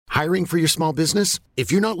Hiring for your small business?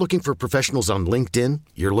 If you're not looking for professionals on LinkedIn,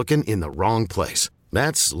 you're looking in the wrong place.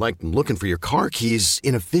 That's like looking for your car keys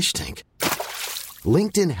in a fish tank.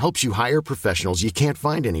 LinkedIn helps you hire professionals you can't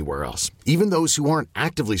find anywhere else, even those who aren't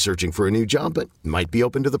actively searching for a new job but might be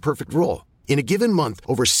open to the perfect role. In a given month,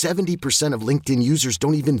 over 70% of LinkedIn users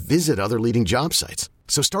don't even visit other leading job sites.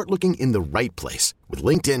 So start looking in the right place. With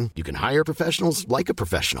LinkedIn, you can hire professionals like a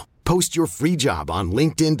professional. Post your free job on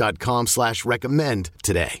linkedin.com/recommend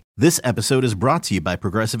today. This episode is brought to you by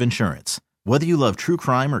Progressive Insurance. Whether you love true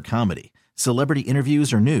crime or comedy, celebrity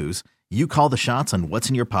interviews or news, you call the shots on what's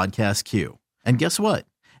in your podcast queue. And guess what?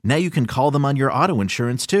 Now you can call them on your auto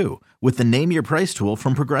insurance too with the Name Your Price tool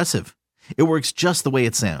from Progressive. It works just the way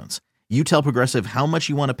it sounds. You tell Progressive how much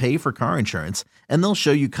you want to pay for car insurance, and they'll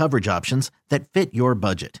show you coverage options that fit your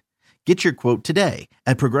budget. Get your quote today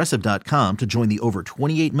at Progressive.com to join the over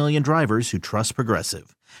 28 million drivers who trust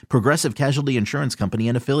Progressive. Progressive Casualty Insurance Company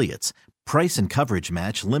and Affiliates. Price and coverage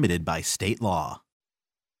match limited by state law.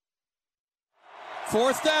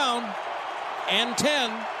 4th down and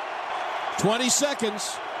 10. 20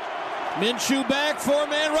 seconds. Minshew back,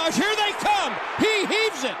 4-man rush. Here they come. He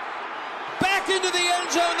heaves it. Back into the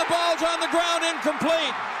end zone. The ball's on the ground,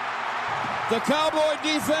 incomplete. The Cowboy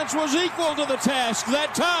defense was equal to the task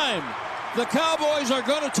that time. The Cowboys are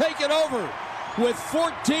going to take it over with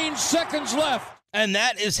 14 seconds left. And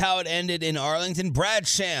that is how it ended in Arlington. Brad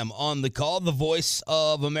Sham on the call, the voice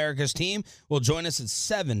of America's team, will join us at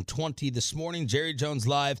 7:20 this morning. Jerry Jones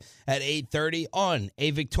live at 8:30 on a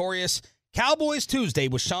victorious Cowboys Tuesday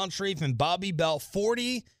with Sean Sharif and Bobby Belt,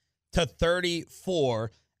 40-34.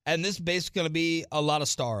 And this is basically going to be a lot of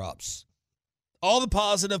star-ups. All the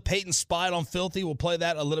positive, Peyton spied on Filthy. We'll play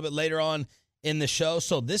that a little bit later on in the show.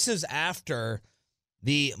 So this is after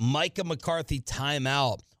the Micah McCarthy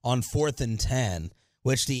timeout on 4th and 10,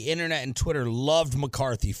 which the internet and Twitter loved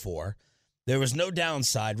McCarthy for. There was no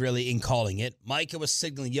downside, really, in calling it. Micah was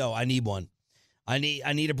signaling, yo, I need one. I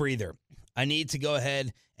need a breather. I need to go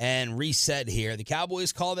ahead and reset here. The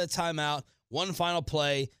Cowboys call that timeout. One final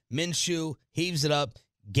play. Minshew heaves it up.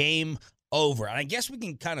 Game over. And I guess we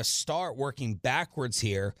can kind of start working backwards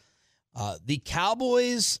here. The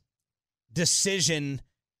Cowboys' decision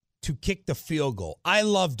to kick the field goal. I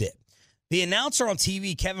loved it. The announcer on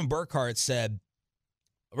TV, Kevin Burkhardt, said,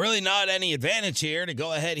 really not any advantage here to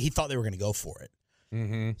go ahead. He thought they were going to go for it.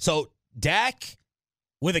 Mm-hmm. So Dak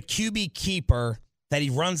with a QB keeper that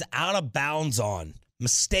he runs out of bounds on.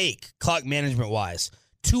 Mistake, clock management-wise.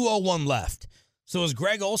 2:01 left. So as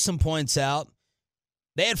Greg Olsen points out,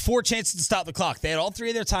 they had 4 chances to stop the clock. They had all 3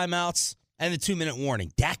 of their timeouts and the 2-minute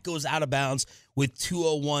warning. Dak goes out of bounds with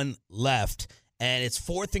 2:01 left. And it's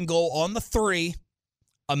 4th and goal on the 3.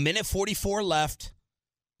 1:44 left.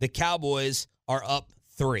 The Cowboys are up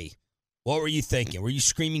 3. What were you thinking? Were you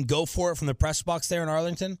screaming go for it from the press box there in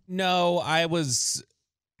Arlington? No, I was.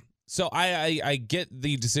 So I get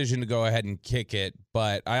the decision to go ahead and kick it,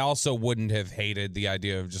 but I also wouldn't have hated the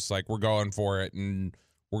idea of just like, we're going for it and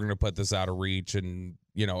we're going to put this out of reach. And,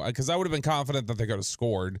 you know, because I would have been confident that they could have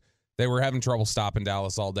scored. They were having trouble stopping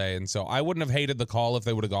Dallas all day. And so I wouldn't have hated the call if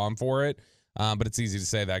they would have gone for it. But it's easy to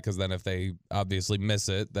say that because then if they obviously miss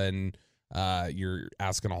it, then you're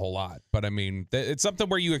asking a whole lot. But, I mean, it's something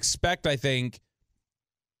where you expect, I think,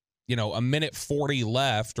 you know, 1:40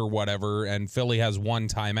 left or whatever, and Philly has 1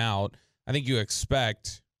 timeout. I think you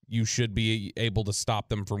expect you should be able to stop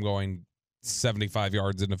them from going 75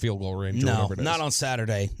 yards in the field goal range. No, not on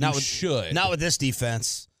Saturday. Not with this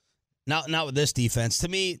defense. Not with this defense. To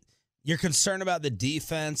me, your concern about the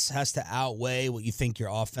defense has to outweigh what you think your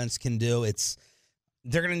offense can do.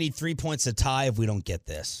 They're going to need 3 points to tie if we don't get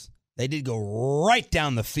this. They did go right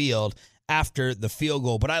down the field after the field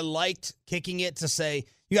goal, but I liked kicking it to say,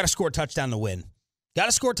 you got to score a touchdown to win. Got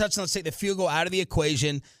to score a touchdown. Let's take the field goal out of the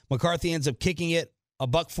equation. McCarthy ends up kicking it,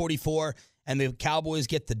 $144, and the Cowboys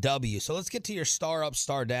get the W. So let's get to your star ups,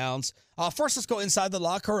 star downs. First, let's go inside the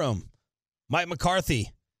locker room. Mike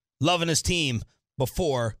McCarthy, loving his team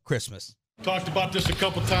before Christmas. Talked about this a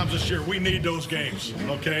couple times this year. We need those games,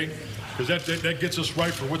 okay? Because that gets us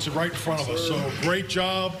right for what's right in front of us. So great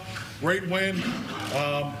job. Great win.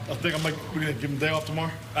 I think we're going to give him a day off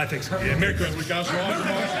tomorrow. I think so. Yeah, Merry Christmas. We guys are off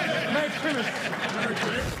tomorrow. Merry Christmas.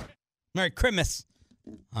 Merry Christmas.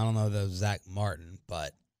 I don't know if that was Zach Martin,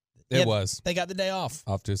 but it was. They got the day off.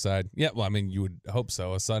 Off to a side. Yeah, well, I mean, you would hope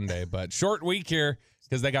so, a Sunday. But short week here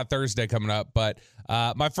because they got Thursday coming up. But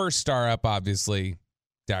my first star up, obviously,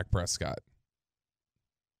 Dak Prescott.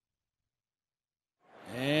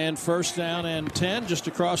 And 1st down and 10, just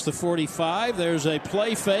across the 45. There's a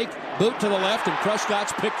play fake, boot to the left, and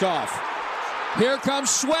Prescott's picked off. Here comes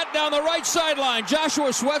Sweat down the right sideline.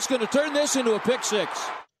 Joshua Sweat's going to turn this into a pick six.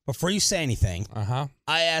 Before you say anything,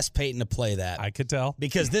 I asked Peyton to play that. I could tell.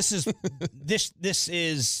 Because this is this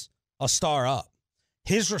is a star up.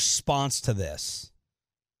 His response to this,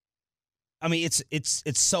 I mean, it's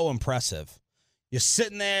so impressive. You're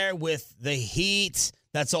sitting there with the heat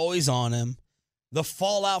that's always on him, the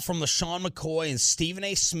fallout from LaShawn McCoy and Stephen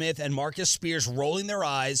A. Smith and Marcus Spears rolling their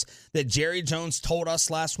eyes that Jerry Jones told us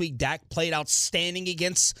last week Dak played outstanding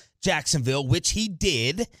against Jacksonville, which he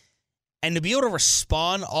did. And to be able to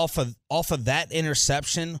respond off of that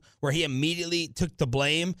interception where he immediately took the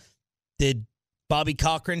blame, did Bobby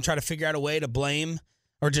Cochran try to figure out a way to blame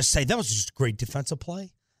or just say, that was just a great defensive play?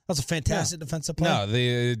 That was a fantastic defensive play? No,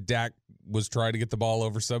 the Dak was trying to get the ball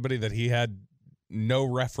over somebody that he had no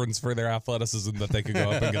reference for their athleticism that they could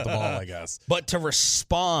go up and get the ball, I guess. But to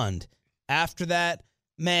respond after that,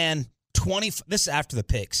 man, this is after the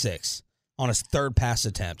pick six on his third pass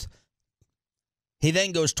attempt. He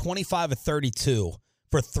then goes 25 of 32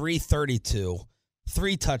 for 332,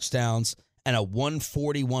 3 touchdowns, and a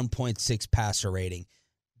 141.6 passer rating.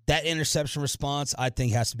 That interception response, I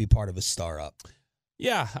think, has to be part of his star up.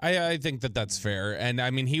 Yeah, I think that's fair. And,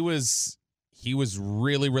 I mean, he was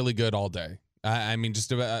really, really good all day. I mean,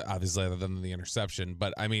 just about, obviously other than the interception.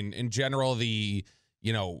 But, I mean, in general,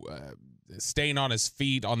 staying on his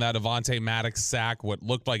feet on that Avonte Maddox sack, what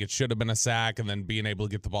looked like it should have been a sack, and then being able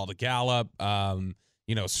to get the ball to Gallup,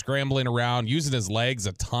 scrambling around, using his legs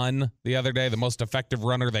a ton the other day, the most effective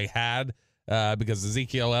runner they had because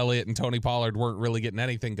Ezekiel Elliott and Tony Pollard weren't really getting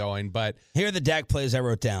anything going. But here are the Dak plays I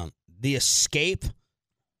wrote down. The escape,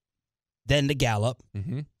 then to Gallup.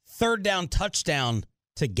 Mm-hmm. Third down touchdown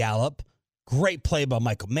to Gallup. Great play by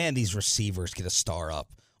Michael. Man, these receivers get a star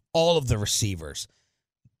up. All of the receivers.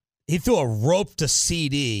 He threw a rope to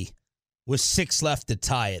CD with 6 left to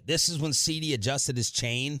tie it. This is when CD adjusted his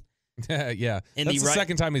chain. Yeah. That's the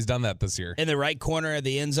second time he's done that this year. In the right corner of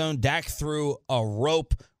the end zone, Dak threw a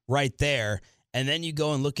rope right there. And then you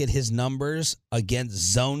go and look at his numbers against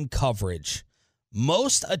zone coverage.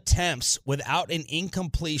 Most attempts without an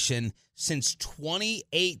incompletion since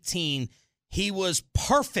 2018. He was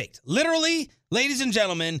perfect. Literally, ladies and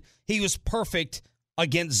gentlemen, he was perfect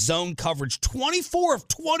against zone coverage. 24 of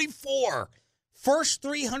 24. First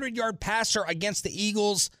 300-yard passer against the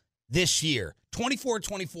Eagles this year.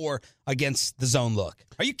 24-24 against the zone look.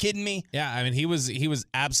 Are you kidding me? Yeah, I mean, he was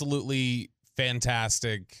absolutely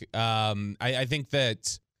fantastic. I think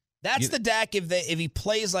that's the Dak. If he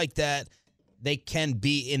plays like that, they can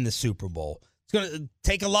be in the Super Bowl. It's going to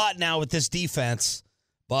take a lot now with this defense,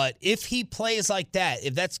 but if he plays like that,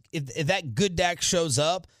 if that good Dak shows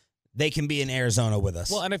up, they can be in Arizona with us.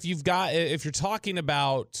 Well, and if you're talking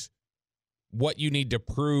about what you need to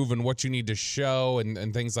prove and what you need to show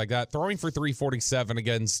and things like that, throwing for 347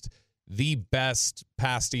 against the best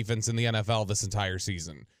pass defense in the NFL this entire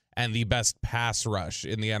season and the best pass rush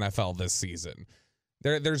in the NFL this season.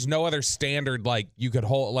 There's no other standard like you could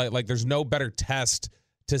hold, like there's no better test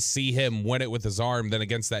to see him win it with his arm than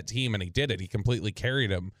against that team, and he did it. He completely carried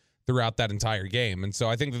him throughout that entire game. And so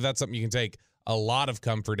I think that's something you can take a lot of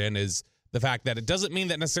comfort in, is the fact that it doesn't mean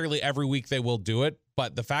that necessarily every week they will do it,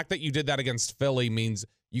 but the fact that you did that against Philly means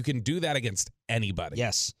you can do that against anybody.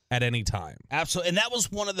 Yes. At any time. Absolutely. And that was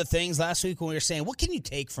one of the things last week when we were saying, what can you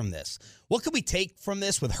take from this? What can we take from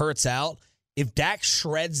this with Hurts out? If Dak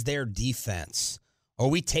shreds their defense, or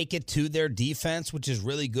we take it to their defense, which is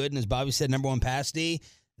really good, and as Bobby said, number 1 pass D,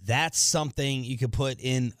 that's something you could put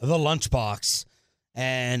in the lunchbox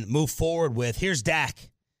and move forward with. Here's Dak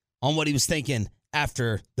on what he was thinking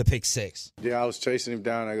after the pick 6. Yeah, I was chasing him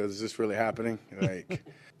down. I go, is this really happening? Like,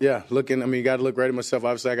 yeah, looking, you got to look right at myself.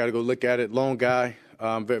 Obviously, I got to go look at it. Long guy,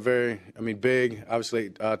 very, big, obviously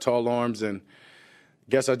tall arms, and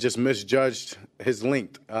guess I just misjudged his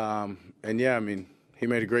length. And, yeah, he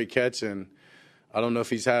made a great catch, and I don't know if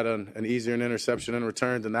he's had an easier interception in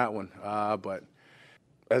return than that one. But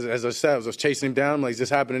as I said, I was chasing him down. I'm like, is this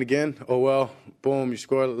happening again? Oh, well, boom, you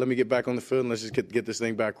score. Let me get back on the field, and let's just get this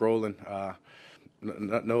thing back rolling.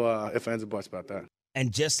 No ifs, ands, or buts about that.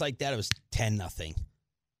 And just like that, it was 10-0.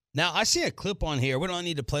 Now, I see a clip on here. We don't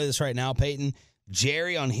need to play this right now, Peyton.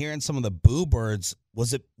 Jerry on hearing some of the Boo Birds.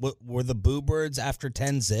 Were the Boo Birds after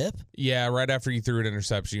 10-0? Yeah, right after you threw an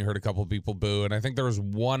interception, you heard a couple of people boo. And I think there was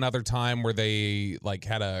one other time where they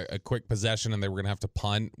had a quick possession and they were going to have to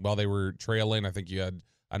punt while they were trailing. I think you had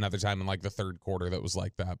another time in the third quarter that was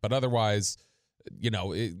like that. But otherwise,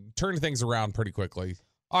 it turned things around pretty quickly.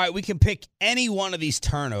 All right, we can pick any one of these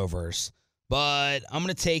turnovers, but I'm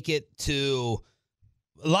going to take it to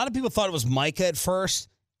 – a lot of people thought it was Micah at first.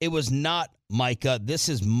 It was not Micah. This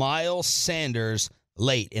is Miles Sanders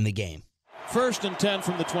late in the game. 1st and 10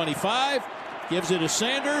 from the 25. Gives it to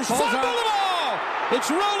Sanders. Fumble the ball! It's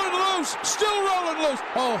rolling loose. Still rolling loose.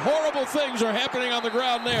 Oh, horrible things are happening on the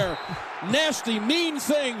ground there. Nasty, mean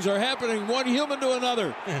things are happening, one human to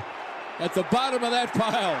another, at the bottom of that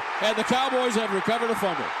pile. And the Cowboys have recovered a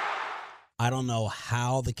fumble. I don't know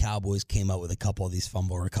how the Cowboys came up with a couple of these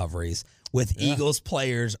fumble recoveries with Eagles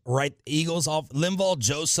players, right? Eagles off. Linval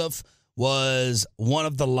Joseph was one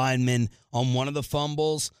of the linemen on one of the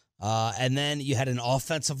fumbles. And then you had an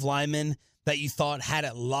offensive lineman that you thought had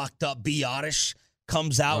it locked up. Biotish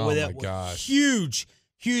comes out with it. Gosh.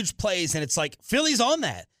 Huge plays. And it's like, Philly's on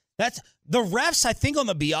that. That's the refs, I think, on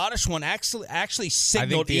the Biotish one actually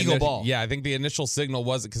signaled Eagle ball. Yeah, I think the initial signal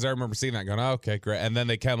was, because I remember seeing that going, oh, okay, great. And then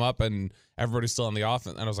they came up and everybody's still on the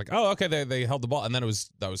offense. And I was like, oh, okay, they held the ball. And then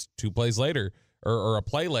that was 2 plays later, or a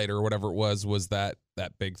play later, or whatever it was that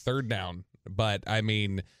big third down. But, I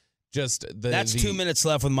mean, just that's 2 minutes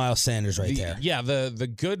left with Miles Sanders there. Yeah,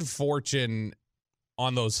 the good fortune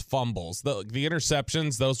on those fumbles. The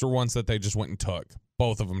interceptions, those were ones that they just went and took.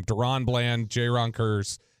 Both of them. Deron Bland, Jaron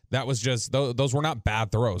Kearse. That was just, those were not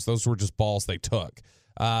bad throws. Those were just balls they took.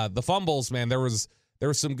 The fumbles, man, there was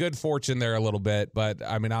some good fortune there a little bit, but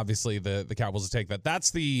I mean, obviously the Cowboys will take that.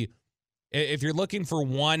 That's if you're looking for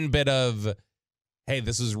one bit of, hey,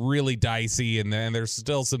 this is really dicey and there's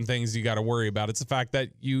still some things you got to worry about, it's the fact that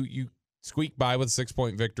you squeaked by with a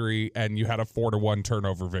 6-point victory and you had a 4-1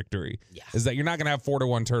 turnover victory. Yeah. Is that you're not going to have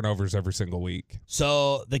 4-1 turnovers every single week.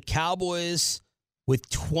 So the Cowboys with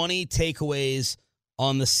 20 takeaways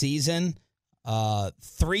on the season,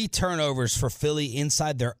 3 turnovers for Philly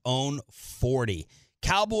inside their own 40.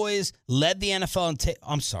 Cowboys led the NFL in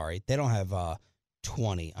I'm sorry, they don't have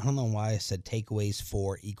 20. I don't know why I said takeaways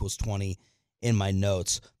 4 equals 20 in my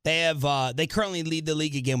notes. They currently lead the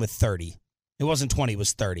league again with 30. It wasn't 20, it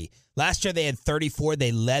was 30. Last year they had 34.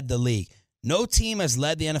 They led the league. No team has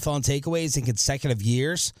led the NFL in takeaways in consecutive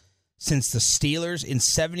years since the Steelers in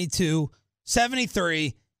 72,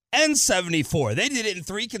 73, and 74. They did it in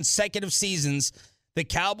 3 consecutive seasons. The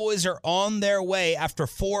Cowboys are on their way after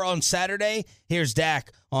 4 on Saturday. Here's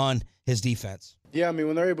Dak on his defense. Yeah, I mean,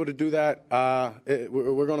 when they're able to do that,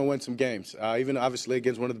 we're going to win some games. Even obviously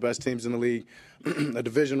against one of the best teams in the league, a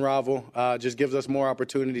division rival, just gives us more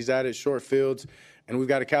opportunities at it, short fields, and we've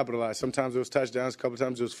got to capitalize. Sometimes it was touchdowns, a couple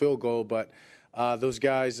times it was field goal, but those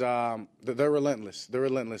guys, they're relentless. They're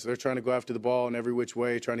relentless. They're trying to go after the ball in every which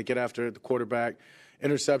way, trying to get after the quarterback.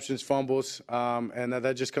 Interceptions, fumbles, and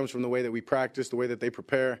that just comes from the way that we practice, the way that they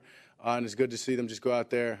prepare, and it's good to see them just go out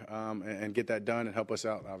there and get that done and help us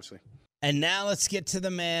out, obviously. And now let's get to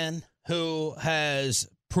the man who has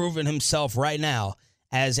proven himself right now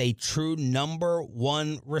as a true number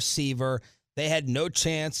 1 receiver. They had no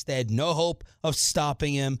chance. They had no hope of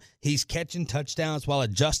stopping him. He's catching touchdowns while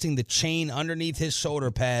adjusting the chain underneath his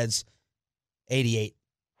shoulder pads. 88.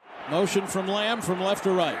 Motion from Lamb from left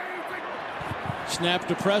to right. Snap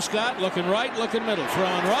to Prescott, looking right, looking middle.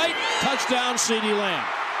 Throwing right, touchdown, CeeDee Lamb.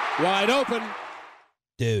 Wide open.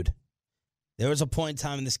 Dude, there was a point in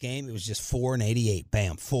time in this game, it was just 4 and 88.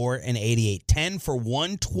 Bam, 4 and 88. 10 for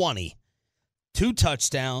 120. 2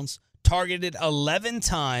 touchdowns, targeted 11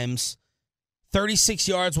 times. 36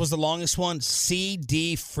 yards was the longest one.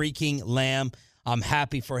 CeeDee freaking Lamb. I'm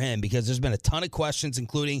happy for him because there's been a ton of questions,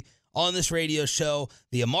 including on this radio show,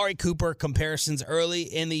 the Amari Cooper comparisons early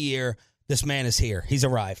in the year. This man is here. He's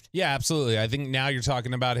arrived. Yeah, absolutely. I think now you're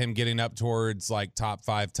talking about him getting up towards like top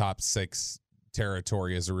 5, top 6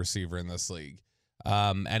 territory as a receiver in this league.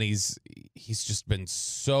 And he's just been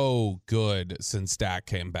so good since Dak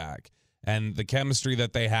came back. And the chemistry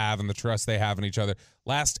that they have and the trust they have in each other.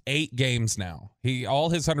 Last 8 games now.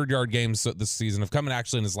 All his 100-yard games this season have come in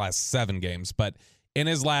actually in his last 7 games. But in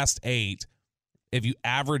his last 8, if you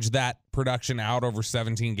average that production out over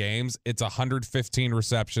 17 games, it's 115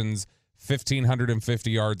 receptions,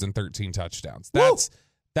 1,550 yards, and 13 touchdowns.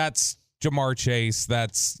 That's Jamar Chase.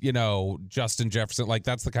 That's, Justin Jefferson. Like,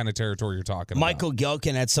 that's the kind of territory you're talking about. Michael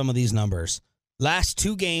Gehlken had some of these numbers. Last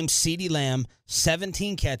 2 games, CeeDee Lamb,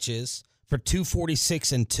 17 catches for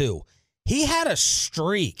 246 and 2. He had a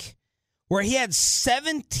streak where he had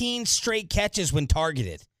 17 straight catches when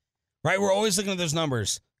targeted. Right? We're always looking at those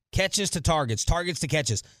numbers. Catches to targets, targets to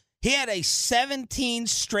catches. He had a 17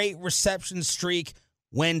 straight reception streak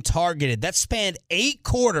when targeted. That spanned 8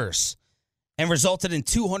 quarters and resulted in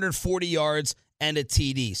 240 yards and a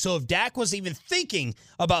TD. So if Dak was even thinking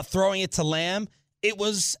about throwing it to Lamb, it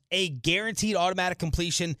was a guaranteed automatic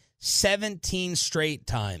completion 17 straight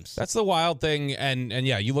times. That's the wild thing. And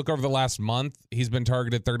yeah, you look over the last month, he's been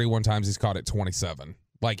targeted 31 times. He's caught it 27.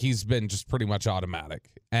 Like, he's been just pretty much automatic.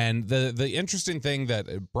 And the interesting thing that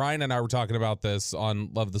Brian and I were talking about this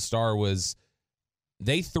on Love the Star was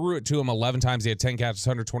they threw it to him 11 times. He had 10 catches,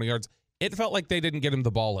 120 yards. It felt like they didn't get him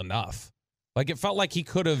the ball enough. Like, it felt like he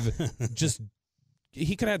could have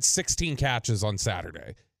he could have had 16 catches on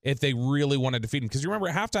Saturday if they really wanted to feed him. Because you remember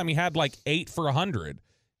at halftime, he had like 8 for 100.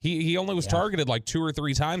 He only was targeted like 2 or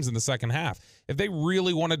 3 times in the second half. If they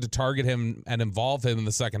really wanted to target him and involve him in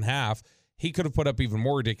the second half, he could have put up even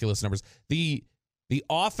more ridiculous numbers. The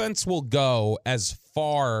offense will go as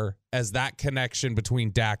far as that connection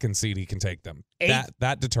between Dak and CeeDee can take them.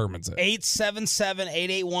 That determines it.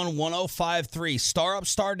 877-881-1053. Star up,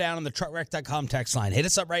 star down on the truckwreck.com text line. Hit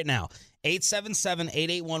us up right now.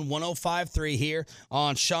 877-881-1053 here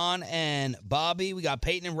on Sean and Bobby. We got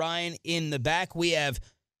Peyton and Ryan in the back. We have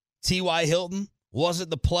T.Y. Hilton. Was it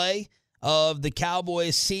the play of the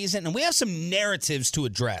Cowboys season? And we have some narratives to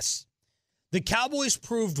address. The Cowboys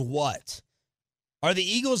proved what? Are the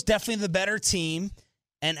Eagles definitely the better team?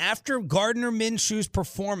 And after Gardner Minshew's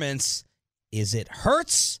performance, is it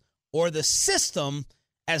Hurts or the system,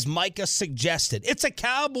 as Micah suggested? It's a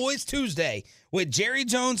Cowboys Tuesday with Jerry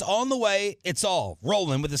Jones on the way. It's all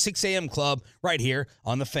rolling with the 6 a.m. Club right here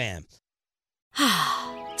on The Fan.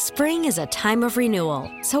 Spring is a time of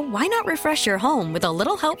renewal, so why not refresh your home with a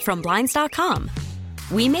little help from Blinds.com?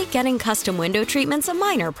 We make getting custom window treatments a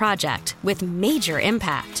minor project with major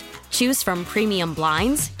impact. Choose from premium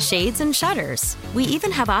blinds, shades, and shutters. We even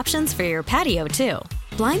have options for your patio, too.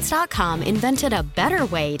 Blinds.com invented a better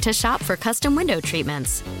way to shop for custom window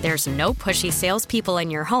treatments. There's no pushy salespeople in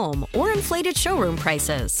your home or inflated showroom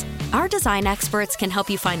prices. Our design experts can help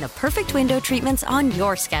you find the perfect window treatments on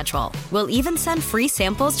your schedule. We'll even send free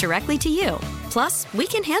samples directly to you. Plus, we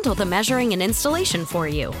can handle the measuring and installation for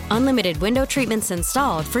you. Unlimited window treatments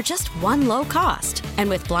installed for just one low cost. And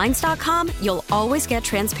with Blinds.com, you'll always get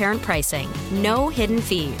transparent pricing. No hidden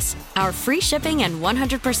fees. Our free shipping and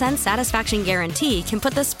 100% satisfaction guarantee can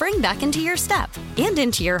put the spring back into your step and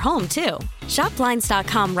into your home, too. Shop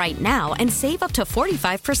Blinds.com right now and save up to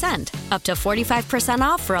 45%. Up to 45%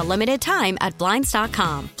 off for a limited time at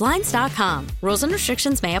Blinds.com. Blinds.com. Rules and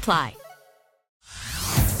restrictions may apply.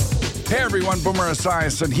 Hey everyone, Boomer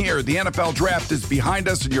Esiason here. The NFL Draft is behind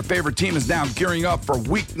us and your favorite team is now gearing up for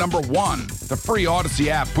week number 1. The free Odyssey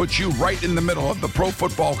app puts you right in the middle of the pro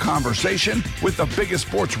football conversation with the biggest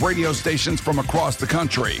sports radio stations from across the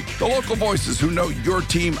country. The local voices who know your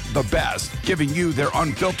team the best, giving you their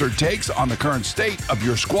unfiltered takes on the current state of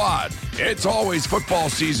your squad. It's always football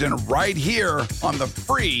season right here on the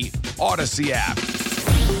free Odyssey app.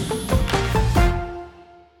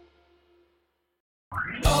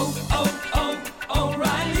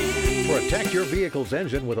 Protect your vehicle's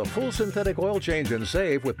engine with a full synthetic oil change and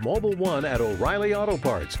save with Mobil 1 at O'Reilly Auto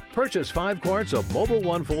Parts. Purchase 5 quarts of Mobil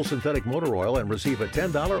 1 full synthetic motor oil and receive a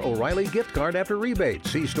 $10 O'Reilly gift card after rebate.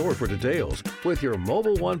 See store for details. With your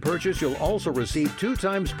Mobil 1 purchase, you'll also receive 2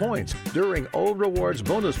 times points during O Rewards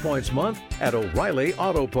Bonus Points Month at O'Reilly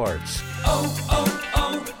Auto Parts.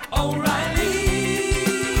 O'Reilly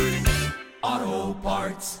Auto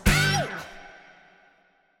Parts.